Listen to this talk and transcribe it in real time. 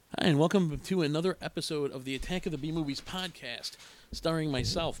Hi, and welcome to another episode of the Attack of the B Movies podcast, starring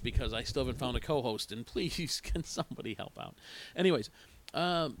myself because I still haven't found a co-host, and please, can somebody help out? Anyways,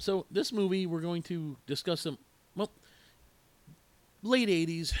 so this movie we're going to discuss some, well, late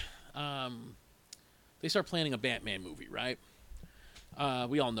 80s. They start planning a Batman movie, right?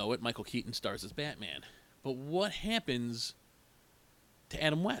 We all know it. Michael Keaton stars as Batman. But what happens to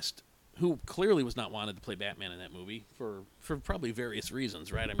Adam West, who clearly was not wanted to play Batman in that movie for probably various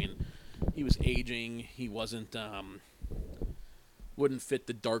reasons, right? I mean, he was aging. He wouldn't fit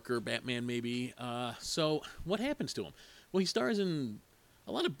the darker Batman, maybe. So what happens to him? Well, he stars in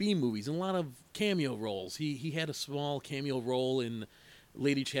a lot of B movies and a lot of cameo roles. He had a small cameo role in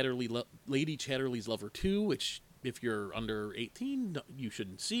Lady Chatterley's Lover 2, which, if you're under 18, you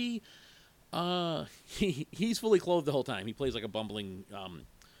shouldn't see. He's fully clothed the whole time. He plays like a bumbling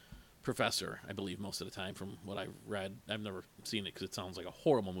professor, I believe, most of the time, from what I've read. I've never seen it because it sounds like a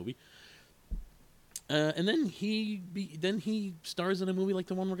horrible movie. And then he stars in a movie like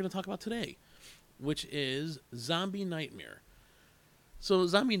the one we're going to talk about today, which is Zombie Nightmare. So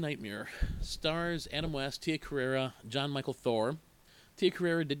Zombie Nightmare stars Adam West, Tia Carrere, John Michael Thor. Tia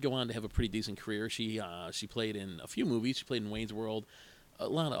Carrere did go on to have a pretty decent career. She played in a few movies. She played in Wayne's World, a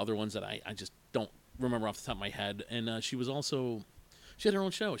lot of other ones that I just don't remember off the top of my head. And she had her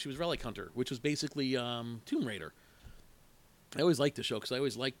own show. She was Relic Hunter, which was basically Tomb Raider. I always liked the show because I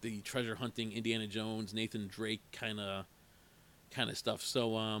always liked the treasure hunting, Indiana Jones, Nathan Drake kind of stuff.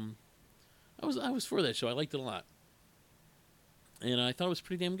 So I was for that show. I liked it a lot, and I thought it was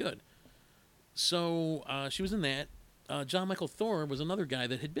pretty damn good. So she was in that. John Michael Thor was another guy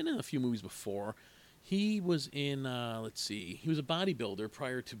that had been in a few movies before. He was in he was a bodybuilder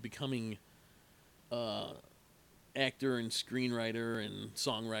prior to becoming actor and screenwriter and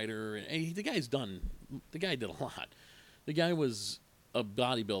songwriter. And the guy did a lot. The guy was a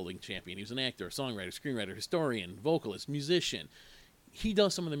bodybuilding champion. He was an actor, songwriter, screenwriter, historian, vocalist, musician. He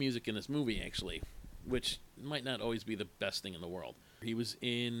does some of the music in this movie, actually, which might not always be the best thing in the world. He was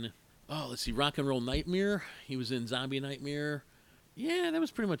in, Rock and Roll Nightmare. He was in Zombie Nightmare. Yeah, that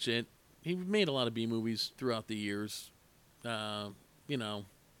was pretty much it. He made a lot of B movies throughout the years. What are you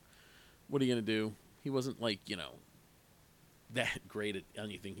going to do? He wasn't that great at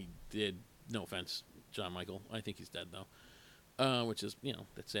anything he did. No offense, John Michael. I think he's dead, though. Which is,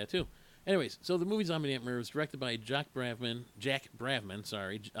 that's sad, too. Anyways, so the movie Zombie Nightmare was directed by Jack Bravman.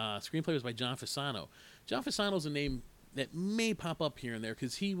 Screenplay was by John Fasano. John Fasano's a name that may pop up here and there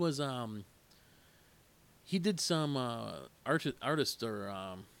because he was, he did some artist or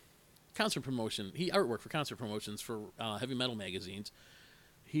concert promotion. He artwork for concert promotions for heavy metal magazines.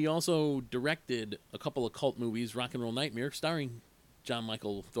 He also directed a couple of cult movies, Rock and Roll Nightmare, starring John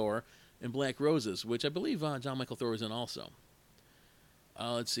Michael Thor, and Black Roses, which I believe John Michael Thor was in also.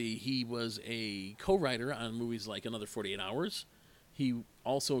 He was a co-writer on movies like Another 48 Hours. He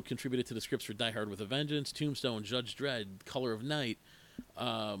also contributed to the scripts for Die Hard with a Vengeance, Tombstone, Judge Dredd, Color of Night,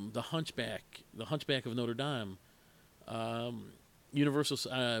 The Hunchback of Notre Dame, Universal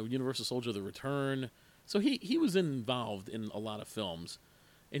Soldier: The Return. So he was involved in a lot of films,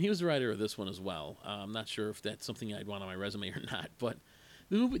 and he was the writer of this one as well. I'm not sure if that's something I'd want on my resume or not, but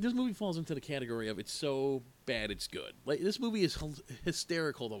this movie falls into the category of it's so bad it's good. Like, this movie is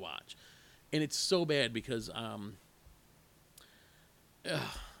hysterical to watch, and it's so bad because for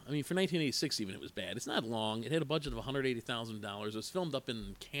 1986 even it was bad. It's not long. It had a budget of $180,000. It was filmed up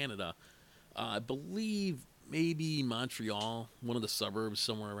in Canada, I believe maybe Montreal, one of the suburbs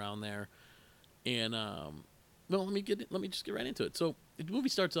somewhere around there. And let me just get right into it. So the movie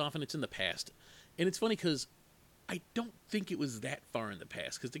starts off and it's in the past, and it's funny because I don't think it was that far in the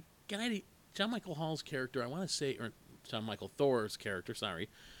past because the guy, John Michael Hall's character, or John Michael Thor's character, sorry,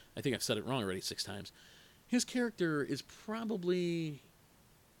 I think I've said it wrong already 6 times. His character is probably,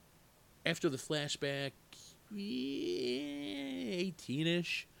 after the flashback,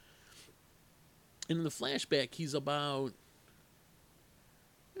 18-ish. And in the flashback, he's about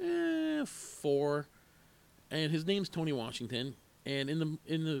 4, and his name's Tony Washington. And him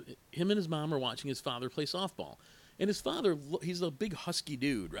and his mom are watching his father play softball. And his father, he's a big husky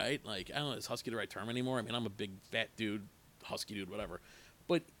dude, right? Like, I don't know, is husky the right term anymore? I mean, I'm a big fat dude, husky dude, whatever.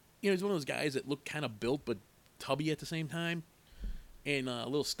 But, he's one of those guys that look kind of built but tubby at the same time. And a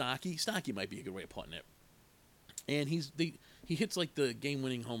little stocky. Stocky might be a good way of putting it. And he hits like the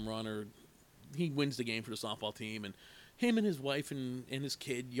game-winning home run, or he wins the game for the softball team. And him and his wife and his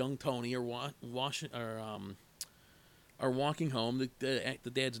kid, young Tony, are walking home. The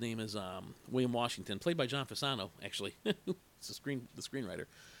dad's name is William Washington, played by John Fasano, actually. It's the screenwriter.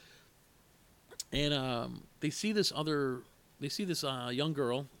 And they see this other they see this young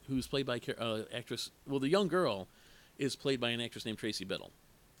girl who's played by actress. Well, the young girl is played by an actress named Tracy Biddle.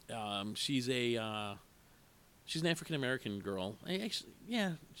 She's an African American girl. Actually,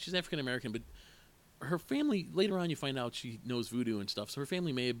 yeah, she's African American, but her family, later on you find out she knows voodoo and stuff, so her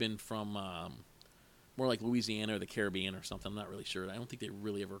family may have been from more like Louisiana or the Caribbean or something. I'm not really sure. I don't think they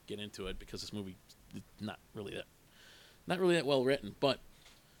really ever get into it because this movie is not really that well written. But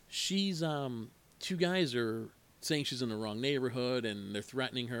she's two guys are saying she's in the wrong neighborhood, and they're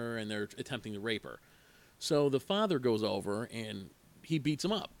threatening her, and they're attempting to rape her. So the father goes over and he beats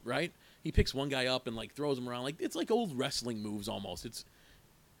him up, right? He picks one guy up and like throws him around, like it's like old wrestling moves almost. It's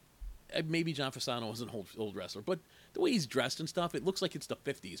maybe John Fasano was an old wrestler, but the way he's dressed and stuff, it looks like it's the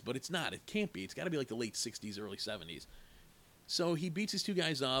 50s, but it's not. It can't be. It's got to be like the late 60s, early 70s. So he beats these two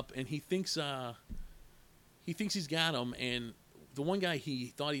guys up, and he thinks he's got them, and the one guy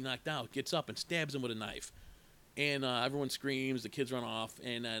he thought he knocked out gets up and stabs him with a knife, and everyone screams. The kids run off,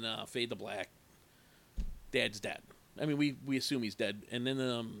 and then fade to black. Dad's dead. I mean, we assume he's dead, and then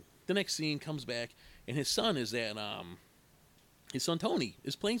the next scene comes back, and his son is at his son Tony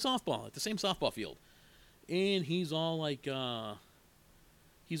is playing softball at the same softball field, and he's all like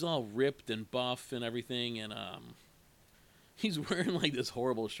he's all ripped and buff and everything, and he's wearing like this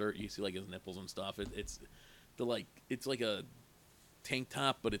horrible shirt. You see like his nipples and stuff. It's like a tank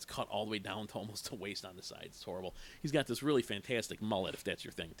top, but it's cut all the way down to almost the waist on the side. It's horrible. He's got this really fantastic mullet, if that's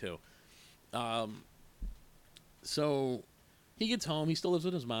your thing too. So he gets home. He still lives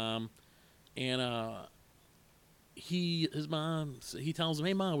with his mom, and he tells him,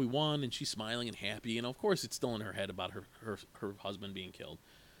 "Hey, Mom, we won," and she's smiling and happy. And of course, it's still in her head about her husband being killed.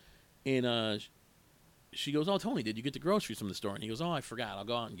 And she goes, "Oh, Tony, did you get the groceries from the store?" And he goes, "Oh, I forgot. I'll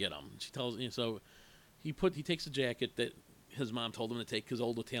go out and get them." And she tells, so he takes a jacket that his mom told him to take, because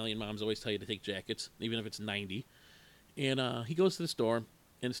old Italian moms always tell you to take jackets, even if it's 90. And he goes to the store,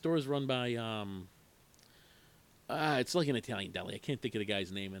 and the store is run by it's like an Italian deli. I can't think of the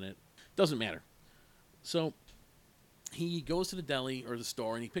guy's name in it. Doesn't matter. So he goes to the deli or the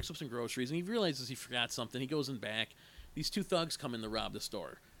store, and he picks up some groceries, and he realizes he forgot something. He goes in back. These two thugs come in to rob the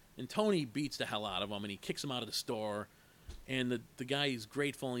store, and Tony beats the hell out of them, and he kicks them out of the store. And the guy is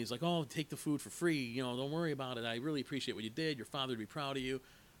grateful, and he's like, "Oh, take the food for free. Don't worry about it. I really appreciate what you did. Your father would be proud of you."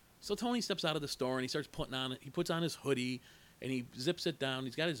 So Tony steps out of the store, and he starts he puts on his hoodie, and he zips it down.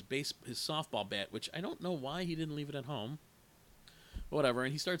 He's got his softball bat, which I don't know why he didn't leave it at home. Whatever,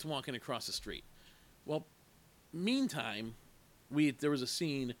 and he starts walking across the street. Well, meantime, there was a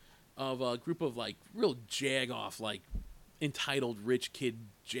scene of a group of like real jag-off, like entitled rich kid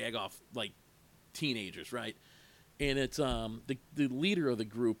jag-off like teenagers, right? And it's the leader of the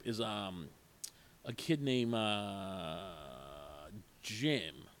group is a kid named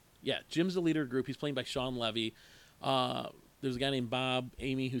Jim. Yeah, Jim's the leader of the group. He's played by Sean Levy. There's a guy named Bob,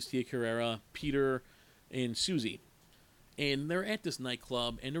 Amy, who's Tia Carrera, Peter, and Susie. And they're at this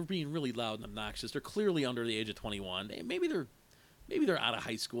nightclub, and they're being really loud and obnoxious. They're clearly under the age of 21. Maybe they're out of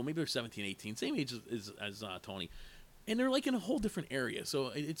high school. Maybe they're 17, 18, same age as Tony. And they're like in a whole different area. So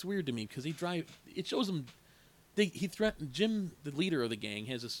it's weird to me because it shows them. He threatened Jim, the leader of the gang.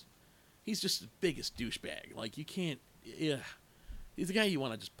 He's just the biggest douchebag. Like you can't. Yeah, he's the guy you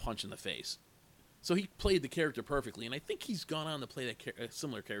want to just punch in the face. So he played the character perfectly, and I think he's gone on to play a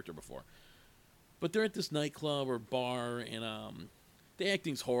similar character before. But they're at this nightclub or bar, and the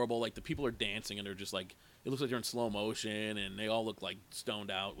acting's horrible. Like the people are dancing, and they're just like, it looks like they're in slow motion, and they all look like stoned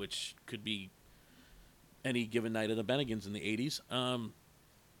out, which could be any given night of the Bennigans in the 80s.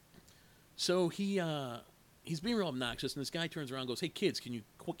 So he's being real obnoxious, and this guy turns around and goes, "Hey, kids, can you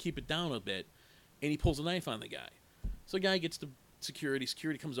keep it down a bit?" And he pulls a knife on the guy. So the guy gets to security.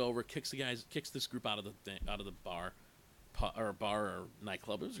 Security comes over, kicks this group out of the bar or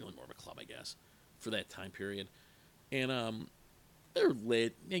nightclub. It was really more of a club, I guess, for that time period. And they're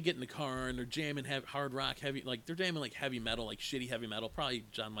lit. They get in the car, and they're jamming hard rock, heavy, like they're jamming like heavy metal, like shitty heavy metal, probably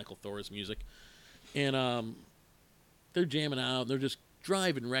John Michael Thor's music. And they're jamming out. They're just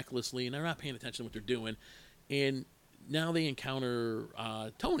driving recklessly, and they're not paying attention to what they're doing. And now they encounter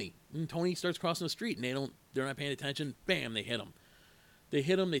Tony, and Tony starts crossing the street, and they're not paying attention. Bam! They hit him.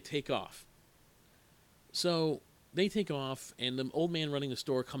 They take off. So they take off, and the old man running the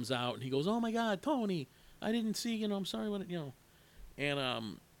store comes out, and he goes, "Oh my God, Tony! I didn't see. I'm sorry.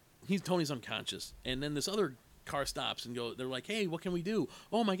 And Tony's unconscious, and then this other car stops and they're like, "Hey, what can we do?"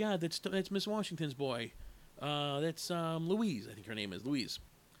 "Oh my God, that's Miss Washington's boy. That's Louise. I think her name is Louise.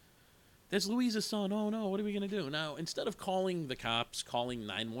 That's Louise's son. Oh no, what are we gonna do?" Now, instead of calling the cops, calling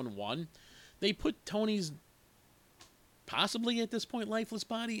 911, they put Tony's possibly at this point lifeless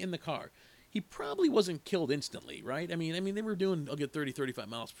body in the car. he probably wasn't killed instantly, right? I mean, they were doing, I'll get 30, 35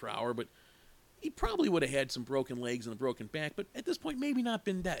 miles per hour, but he probably would have had some broken legs and a broken back, but at this point, maybe not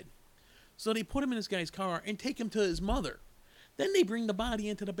been dead. So they put him in this guy's car and take him to his mother. Then they bring the body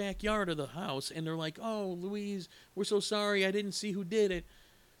into the backyard of the house, and they're like, "Oh, Louise, we're so sorry. I didn't see who did it."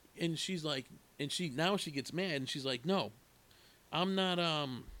 And she's like, she gets mad, and she's like, "No, I'm not.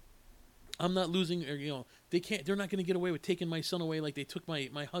 I'm not losing. Or, they can't. They're not going to get away with taking my son away like they took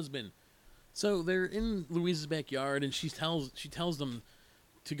my husband." So they're in Louise's backyard, and she tells them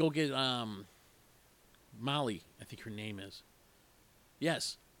to go get Molly. I think her name is.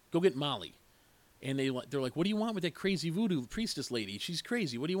 Yes, go get Molly. And they're like, "What do you want with that crazy voodoo priestess lady? She's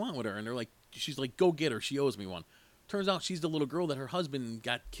crazy. What do you want with her?" And she's like, "Go get her. She owes me one." Turns out she's the little girl that her husband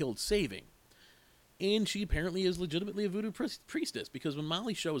got killed saving. And she apparently is legitimately a voodoo priestess, because when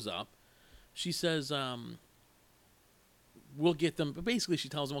Molly shows up, she says, "We'll get them." But basically, she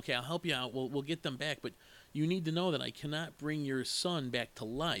tells them, "Okay, I'll help you out. We'll get them back. But you need to know that I cannot bring your son back to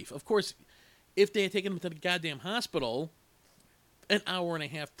life." Of course, if they had taken him to the goddamn hospital an hour and a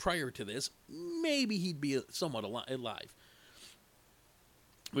half prior to this, maybe he'd be somewhat alive.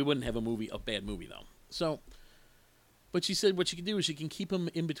 We wouldn't have a bad movie, though. So, but she said what she can do is she can keep him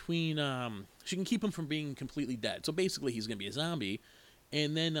in between, she can keep him from being completely dead. So basically he's going to be a zombie,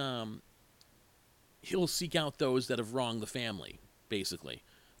 and then he'll seek out those that have wronged the family, basically.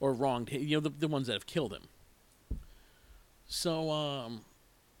 Or wronged, the ones that have killed him. So,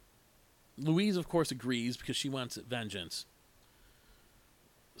 Louise, of course, agrees because she wants vengeance.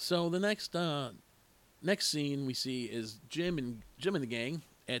 So the next scene we see is Jim and the gang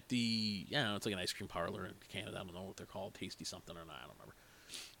at the, it's like an ice cream parlor in Canada. I don't know what they're called, Tasty something or not. I don't remember.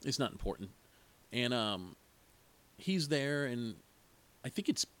 It's not important. And he's there, and I think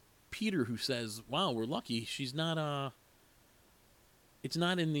it's Peter who says, "Wow, we're lucky. She's not. It's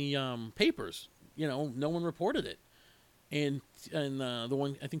not in the papers. No one reported it." And the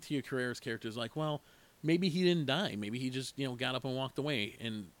one, I think Tia Carrere's character is like, "Well, maybe he didn't die. Maybe he just, got up and walked away."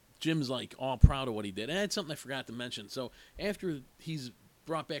 And Jim's like all proud of what he did. And that's something I forgot to mention. So after he's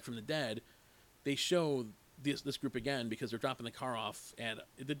brought back from the dead, they show this group again because they're dropping the car off at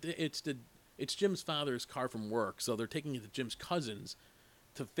it's Jim's father's car from work. So they're taking it to Jim's cousin's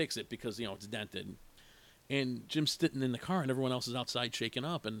to fix it because it's dented. And Jim's sitting in the car, and everyone else is outside shaking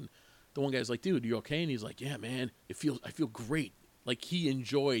up. And the one guy's like, "Dude, you okay?" And he's like, "Yeah, man. I feel great." Like, he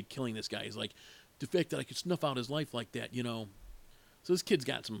enjoyed killing this guy. He's like, the fact that I could snuff out his life like that, So this kid's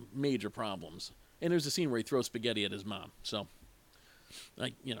got some major problems. And there's a scene where he throws spaghetti at his mom. So,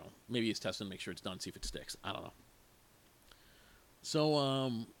 maybe he's testing to make sure it's done, see if it sticks. I don't know.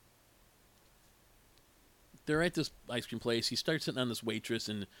 So, they're at this ice cream place. He starts sitting on this waitress,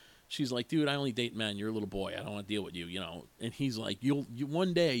 and she's like, "Dude, I only date men. You're a little boy. I don't want to deal with you, And he's like,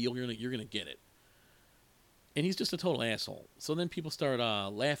 one day you're gonna get it." And he's just a total asshole. So then people start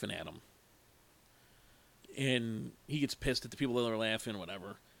laughing at him. And he gets pissed at the people that are laughing,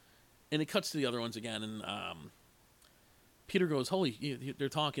 whatever. And it cuts to the other ones again, and Peter goes, they're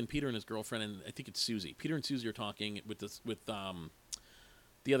talking, Peter and his girlfriend, and I think it's Susie. Peter and Susie are talking with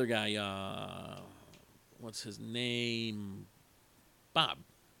the other guy, what's his name? Bob.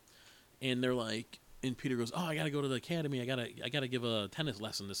 And they're like, and Peter goes, "Oh, I gotta go to the academy. I gotta give a tennis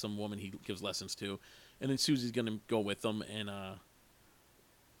lesson to some woman he gives lessons to." And then Susie's gonna go with them, and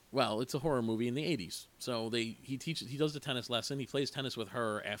it's a horror movie in the 80s. So he does the tennis lesson. He plays tennis with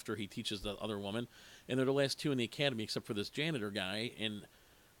her after he teaches the other woman, and they're the last two in the academy except for this janitor guy. And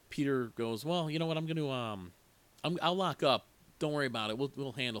Peter goes, "Well, you know what? I'm gonna I'll lock up. Don't worry about it.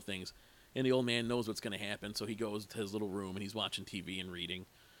 We'll handle things." And the old man knows what's gonna happen, so he goes to his little room and he's watching TV and reading.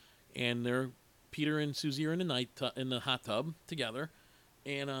 And Peter and Susie are in the hot tub together.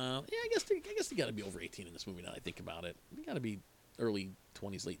 And I guess they got to be over 18 in this movie now that I think about it. They got to be early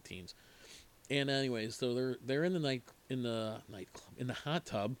 20s, late teens. And anyways, so they're in the hot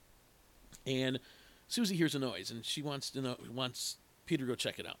tub, and Susie hears a noise, and she wants Peter to go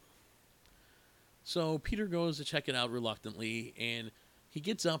check it out. So Peter goes to check it out reluctantly, and he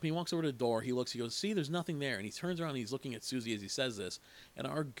gets up, and he walks over to the door. He looks, he goes, "See, there's nothing there." And he turns around, and he's looking at Susie as he says this. And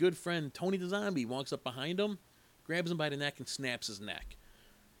our good friend Tony the Zombie walks up behind him, grabs him by the neck, and snaps his neck.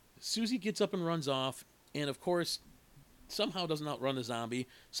 Susie gets up and runs off, and of course, somehow doesn't outrun the zombie.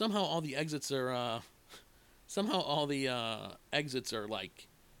 Somehow all the exits are like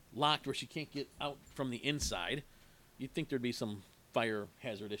locked where she can't get out from the inside. You'd think there'd be some fire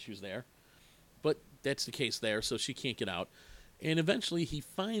hazard issues there, but that's the case there, so she can't get out. And eventually he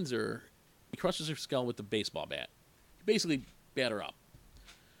finds her. He crushes her skull with the baseball bat. He basically bat her up.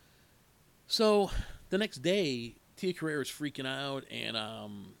 So the next day, Tia Carrere is freaking out, and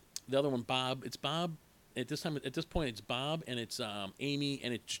the other one, Bob. It's Bob. At this point, it's Bob and it's Amy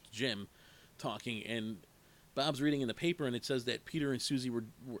and it's Jim talking, and Bob's reading in the paper, and it says that Peter and Susie were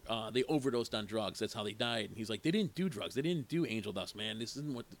they overdosed on drugs. That's how they died. And he's like, they didn't do drugs. They didn't do angel dust, man. This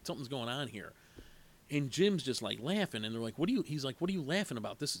isn't what something's going on here. And Jim's just like laughing, and they're like, He's like, what are you laughing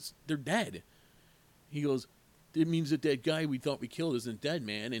about? They're dead. He goes, it means that guy we thought we killed isn't dead,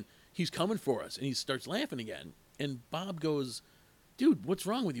 man, and he's coming for us. And he starts laughing again. And Bob goes, dude, what's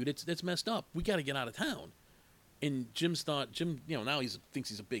wrong with you? That's messed up. We got to get out of town. And Jim, now thinks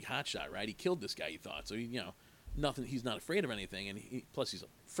he's a big hotshot, right? He killed this guy, he thought. So, nothing. He's not afraid of anything. And plus he's a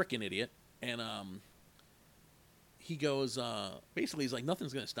freaking idiot. And he goes, basically, he's like,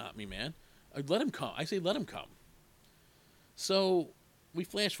 nothing's going to stop me, man. Let him come. I say, let him come. So we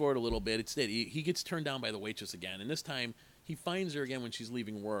flash forward a little bit. It's that he gets turned down by the waitress again. And this time he finds her again when she's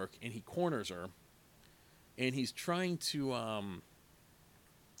leaving work. And he corners her. And he's trying to...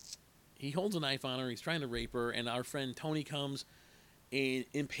 he holds a knife on her. He's trying to rape her, and our friend Tony comes and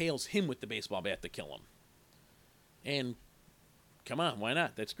impales him with the baseball bat to kill him. And come on, why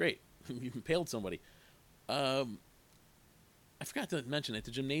not? That's great. You've impaled somebody. I forgot to mention at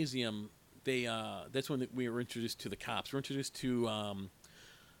the gymnasium. That's when we were introduced to the cops. We're introduced to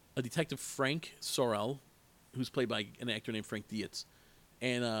a detective, Frank Sorrell, who's played by an actor named Frank Dietz,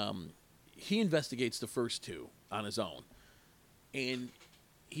 and he investigates the first two on his own, and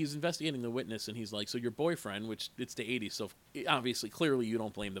he's investigating the witness, and he's like, so your boyfriend, which it's the 80s, so obviously, clearly you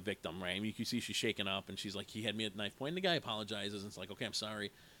don't blame the victim, right? I mean, you can see she's shaken up, and she's like, he had me at knife point, and the guy apologizes, and it's like, okay, I'm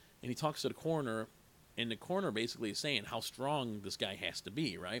sorry. And he talks to the coroner, and the coroner basically is saying how strong this guy has to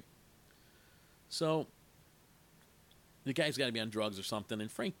be, right? So the guy's got to be on drugs or something, and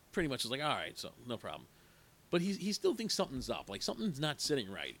Frank pretty much is like, all right, so no problem. But he still thinks something's up, like something's not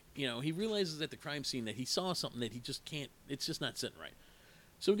sitting right. He realizes at the crime scene that he saw something that he just can't, it's just not sitting right.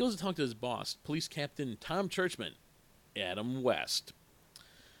 So he goes to talk to his boss, Police Captain Tom Churchman, Adam West.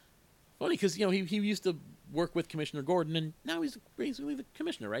 Funny, because, he used to work with Commissioner Gordon, and now he's basically the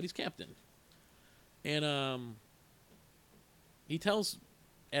commissioner, right? He's captain. And he tells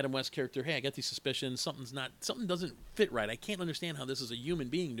Adam West's character, hey, I got these suspicions. Something doesn't fit right. I can't understand how this is a human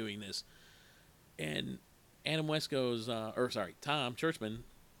being doing this. And Adam West goes, Tom Churchman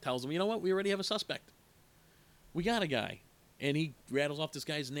tells him, you know what? We already have a suspect. We got a guy. And he rattles off this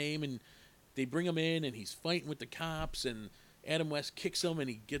guy's name, and they bring him in, and he's fighting with the cops, and Adam West kicks him, and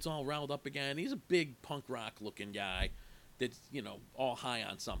he gets all riled up again. He's a big punk rock-looking guy that's, all high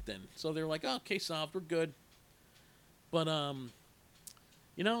on something. So they're like, oh, case solved, we're good. But,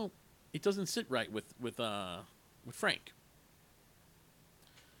 it doesn't sit right with Frank.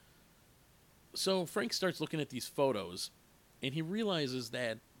 So Frank starts looking at these photos, and he realizes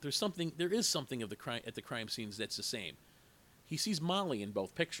that there is something at the crime scenes that's the same. He sees Molly in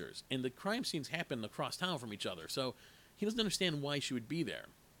both pictures, and the crime scenes happen across town from each other, so he doesn't understand why she would be there.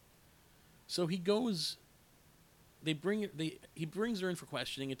 So he goes. He brings her in for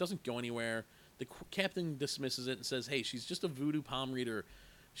questioning. It doesn't go anywhere. The captain dismisses it and says, "Hey, she's just a voodoo palm reader.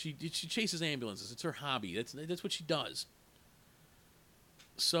 She chases ambulances. It's her hobby. That's what she does."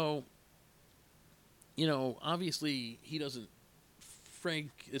 So, obviously he doesn't.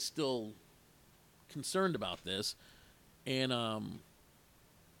 Frank is still concerned about this. And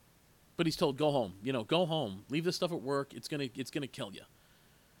but he's told, go home, go home, leave this stuff at work. It's gonna kill you.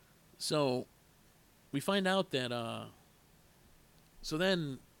 So we find out that so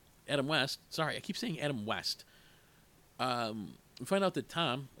then Adam West, sorry, I keep saying Adam West. We find out that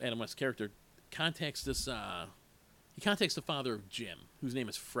Tom, Adam West's character, contacts the father of Jim, whose name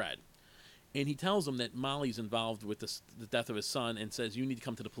is Fred, and he tells him that Molly's involved with the death of his son, and says, you need to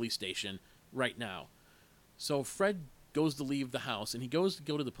come to the police station right now. So Fred goes to leave the house, and he goes to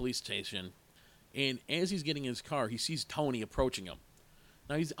go to the police station, and as he's getting in his car, he sees Tony approaching him.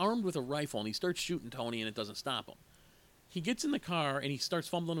 Now, he's armed with a rifle, and he starts shooting Tony, and it doesn't stop him. He gets in the car, and he starts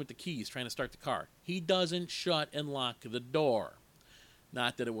fumbling with the keys, trying to start the car. He doesn't shut and lock the door.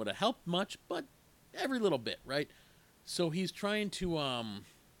 Not that it would have helped much, but every little bit, right? So he's trying to,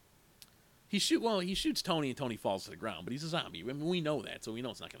 he shoots Tony, and Tony falls to the ground, but he's a zombie. I mean, we know that, so we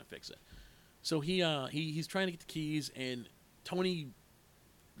know it's not going to fix it. So he's trying to get the keys, and Tony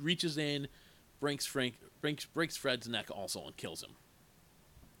reaches in, breaks Fred's neck also, and kills him.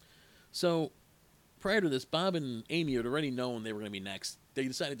 So prior to this, Bob and Amy had already known they were going to be next. They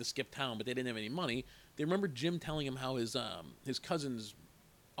decided to skip town, but they didn't have any money. They remember Jim telling him how his cousin's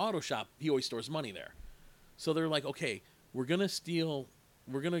auto shop, he always stores money there. So they're like, okay, we're going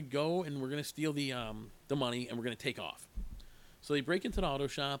to go and we're going to steal the money, and we're going to take off. So they break into the auto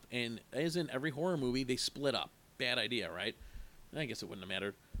shop, and as in every horror movie, they split up. Bad idea, right? I guess it wouldn't have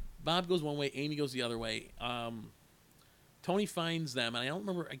mattered. Bob goes one way, Amy goes the other way. Tony finds them, and I don't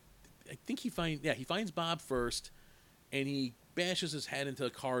remember. I think he finds Bob first, and he bashes his head into the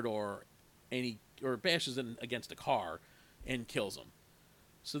car door, or bashes in against a car, and kills him.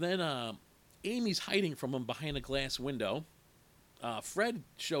 So then Amy's hiding from him behind a glass window. Fred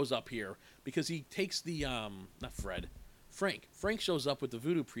shows up here because he takes the not Fred, Frank. Frank shows up with the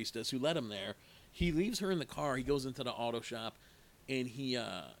voodoo priestess who led him there. He leaves her in the car. He goes into the auto shop, and he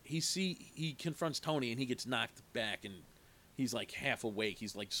confronts Tony, and he gets knocked back, and he's like half awake.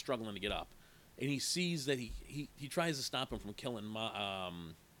 He's like struggling to get up, and he sees that he tries to stop him from killing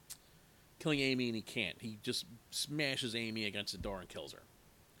Amy, and he can't. He just smashes Amy against the door and kills her.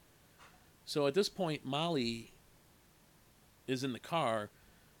 So at this point, Molly is in the car.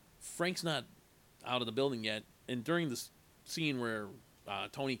 Frank's not out of the building yet, and during this scene where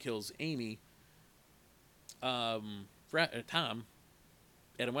Tony kills Amy, Tom,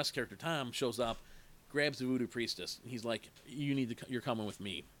 Adam West's character Tom, shows up, grabs the voodoo priestess. He's like, you're coming with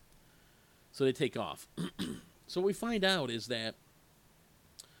me. So they take off. So what we find out is that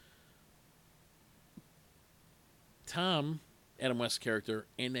Tom, Adam West's character,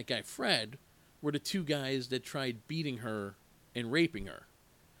 and that guy Fred were the two guys that tried beating her and raping her,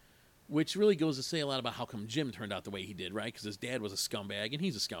 which really goes to say a lot about how come Jim turned out the way he did, right? Because his dad was a scumbag, and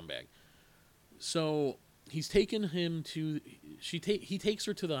he's a scumbag. So he's taken him to. He takes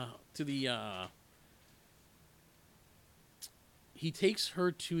her to the. He takes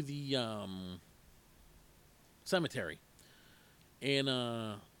her to the cemetery,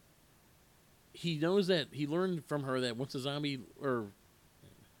 and he knows that he learned from her that once a zombie,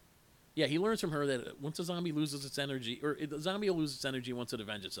 he learns from her that once a zombie loses its energy, or the zombie will lose its energy once it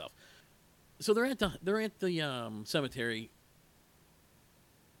avenges itself. So they're at the cemetery.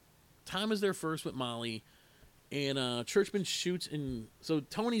 Tom is there first with Molly, and Churchman shoots, and so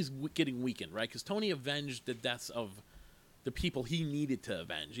Tony's getting weakened, right? Because Tony avenged the deaths of the people he needed to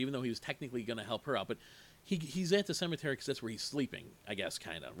avenge, even though he was technically going to help her out. But he's at the cemetery because that's where he's sleeping, I guess,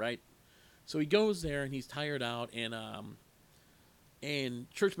 kind of, right? So he goes there, and he's tired out, and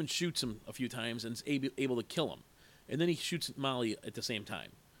Churchman shoots him a few times and is able to kill him. And then he shoots Molly at the same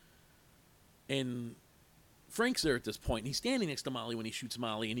time. And Frank's there at this point, and he's standing next to Molly when he shoots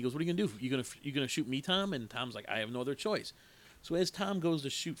Molly, and he goes, "What are you going to do? You gonna shoot me, Tom?" And Tom's like, "I have no other choice." So as Tom goes to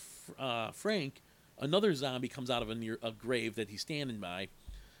shoot Frank, another zombie comes out of a grave that he's standing by,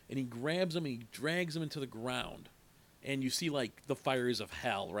 and he grabs him and he drags him into the ground. And you see, like, the fires of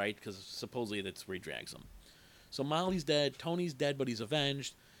hell, right? Because supposedly that's where he drags him. So Molly's dead, Tony's dead, but he's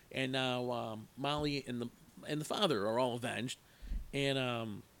avenged, and now Molly and the father are all avenged,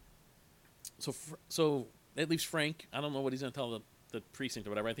 and so that leaves Frank. I don't know what he's gonna tell the precinct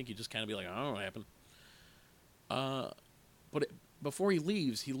or whatever. I think he'd just kind of be like, I don't know what happened. But before he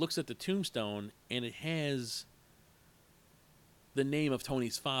leaves, he looks at the tombstone, and it has the name of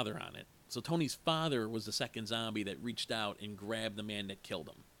Tony's father on it. So Tony's father was the second zombie that reached out and grabbed the man that killed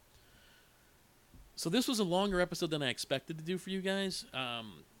him. So this was a longer episode than I expected to do for you guys,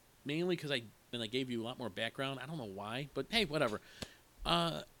 mainly because I gave you a lot more background. I don't know why, but hey, whatever.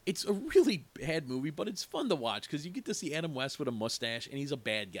 It's a really bad movie, but it's fun to watch because you get to see Adam West with a mustache, and he's a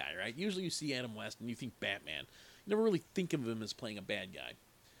bad guy, right? Usually you see Adam West and you think Batman. You never really think of him as playing a bad guy.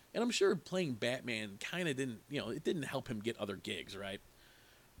 And I'm sure playing Batman kind of didn't, it didn't help him get other gigs, right?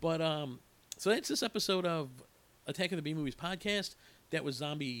 But, so that's this episode of Attack of the B-Movies podcast. That was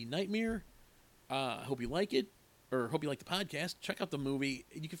Zombie Nightmare. I hope you like it, or hope you like the podcast. Check out the movie.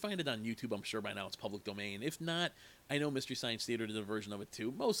 You can find it on YouTube, I'm sure by now it's public domain. If not, I know Mystery Science Theater did a version of it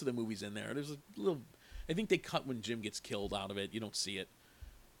too. Most of the movie's in there. There's a little, I think they cut when Jim gets killed out of it. You don't see it.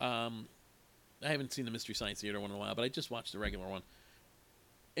 I haven't seen the Mystery Science Theater one in a while, but I just watched the regular one.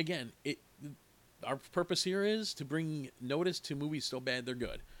 Again, our purpose here is to bring notice to movies so bad they're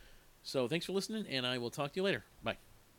good. So thanks for listening, and I will talk to you later. Bye.